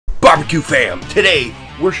Barbecue fam, today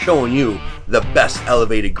we're showing you the best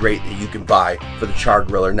elevated grate that you can buy for the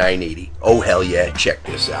Char-griller 980. Oh hell yeah, check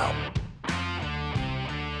this out.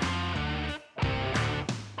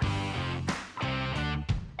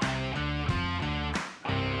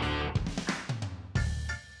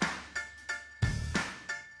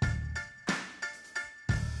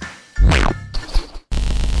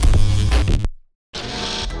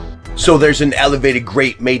 So there's an elevated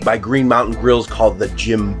grate made by Green Mountain Grills called the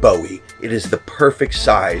Jim Bowie. It is the perfect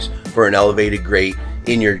size for an elevated grate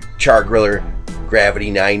in your Char-griller Gravity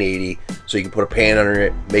 980. So you can put a pan under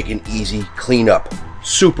it, make an easy cleanup.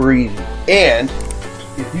 Super easy. And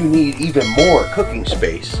if you need even more cooking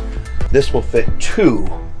space, this will fit 2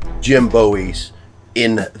 Jim Bowies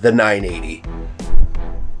in the 980.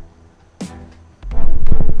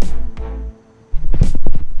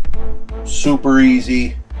 Super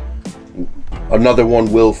easy. Another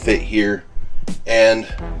one will fit here, and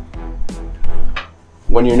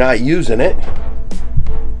when you're not using it,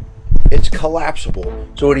 it's collapsible,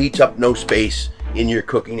 so it eats up no space in your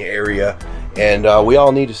cooking area, and we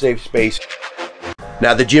all need to save space.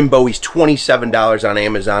 Now the Jim Bowie's $27 on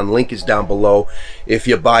Amazon. Link is down below. If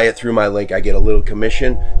you buy it through my link, I get a little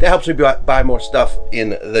commission. That helps me buy more stuff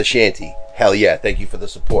in the shanty. Hell yeah, thank you for the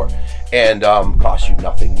support. And costs you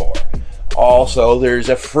nothing more. Also, there's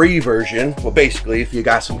a free version. Well, basically, if you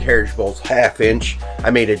got some carriage bolts, 1/2 inch, I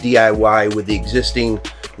made a DIY with the existing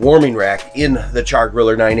warming rack in the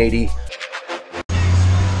Char-griller 980.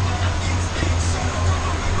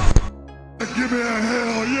 Give me a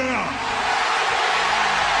hell yeah!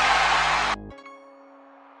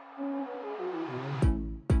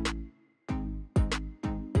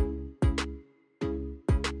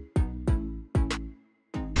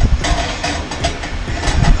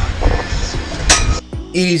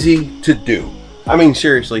 Easy to do. I mean,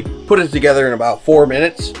 seriously, put it together in about 4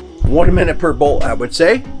 minutes. 1 minute per bolt, I would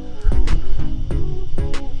say.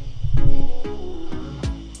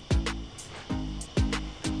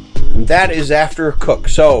 And that is after a cook.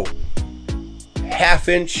 So 1/2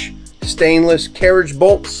 inch stainless carriage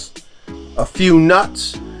bolts, a few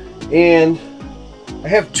nuts, and I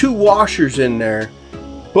have 2 washers in there,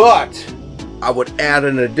 but I would add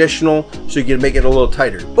an additional so you can make it a little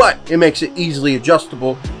tighter, but it makes it easily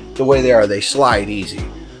adjustable the way they are. They slide easy.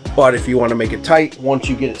 But if you want to make it tight, once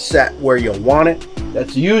you get it set where you want it,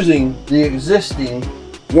 that's using the existing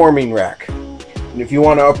warming rack. And if you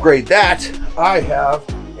want to upgrade that, I have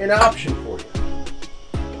an option for you.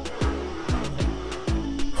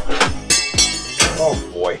 Oh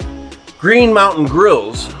boy. Green Mountain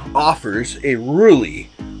Grills offers a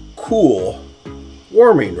really cool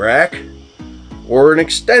warming rack, or an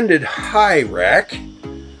extended high rack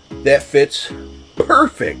that fits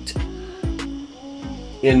perfect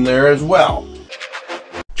in there as well.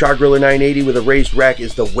 Char-griller 980 with a raised rack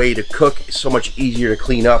is the way to cook. It's so much easier to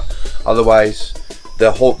clean up. Otherwise,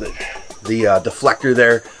 the deflector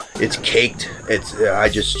there, it's caked. I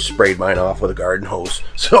just sprayed mine off with a garden hose.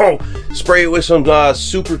 So spray it with some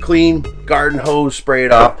super clean garden hose, spray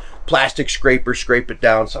it off. Plastic scraper, scrape it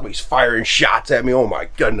down. Somebody's firing shots at me. Oh my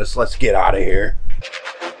goodness, let's get out of here.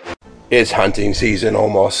 It's hunting season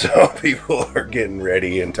almost, so people are getting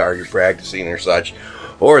ready and target practicing or such,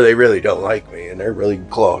 or they really don't like me and they're really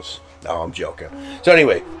close. No, I'm joking. So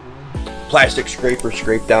anyway, plastic scraper,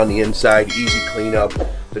 scrape down the inside, easy cleanup.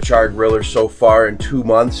 The Char-griller so far in 2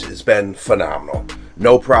 months has been phenomenal.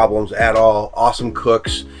 No problems at all. Awesome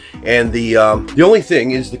cooks. And the only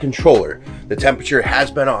thing is the controller. The temperature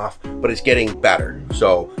has been off, but it's getting better.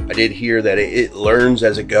 So I did hear that it learns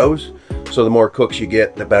as it goes. So the more cooks you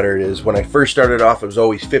get, the better it is. When I first started off, it was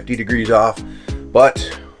always 50 degrees off.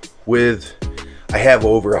 But I have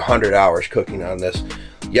over 100 hours cooking on this.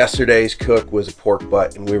 Yesterday's cook was a pork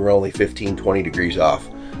butt, and we were only 15, 20 degrees off.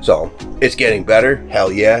 So it's getting better,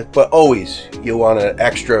 hell yeah. But always, you want an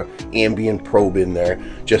extra ambient probe in there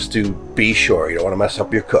just to be sure. You don't want to mess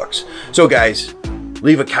up your cooks. So guys,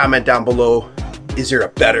 leave a comment down below. Is there a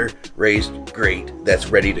better raised grate that's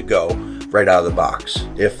ready to go right out of the box?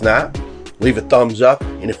 If not, leave a thumbs up.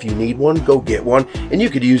 And if you need one, go get one. And you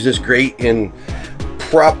could use this grate in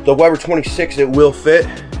the Weber 26. It will fit.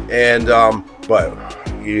 And but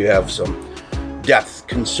you have some depth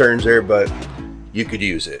concerns there, but you could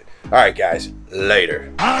use it. All right, guys,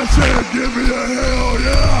 later. I said give me a hell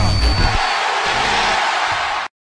yeah!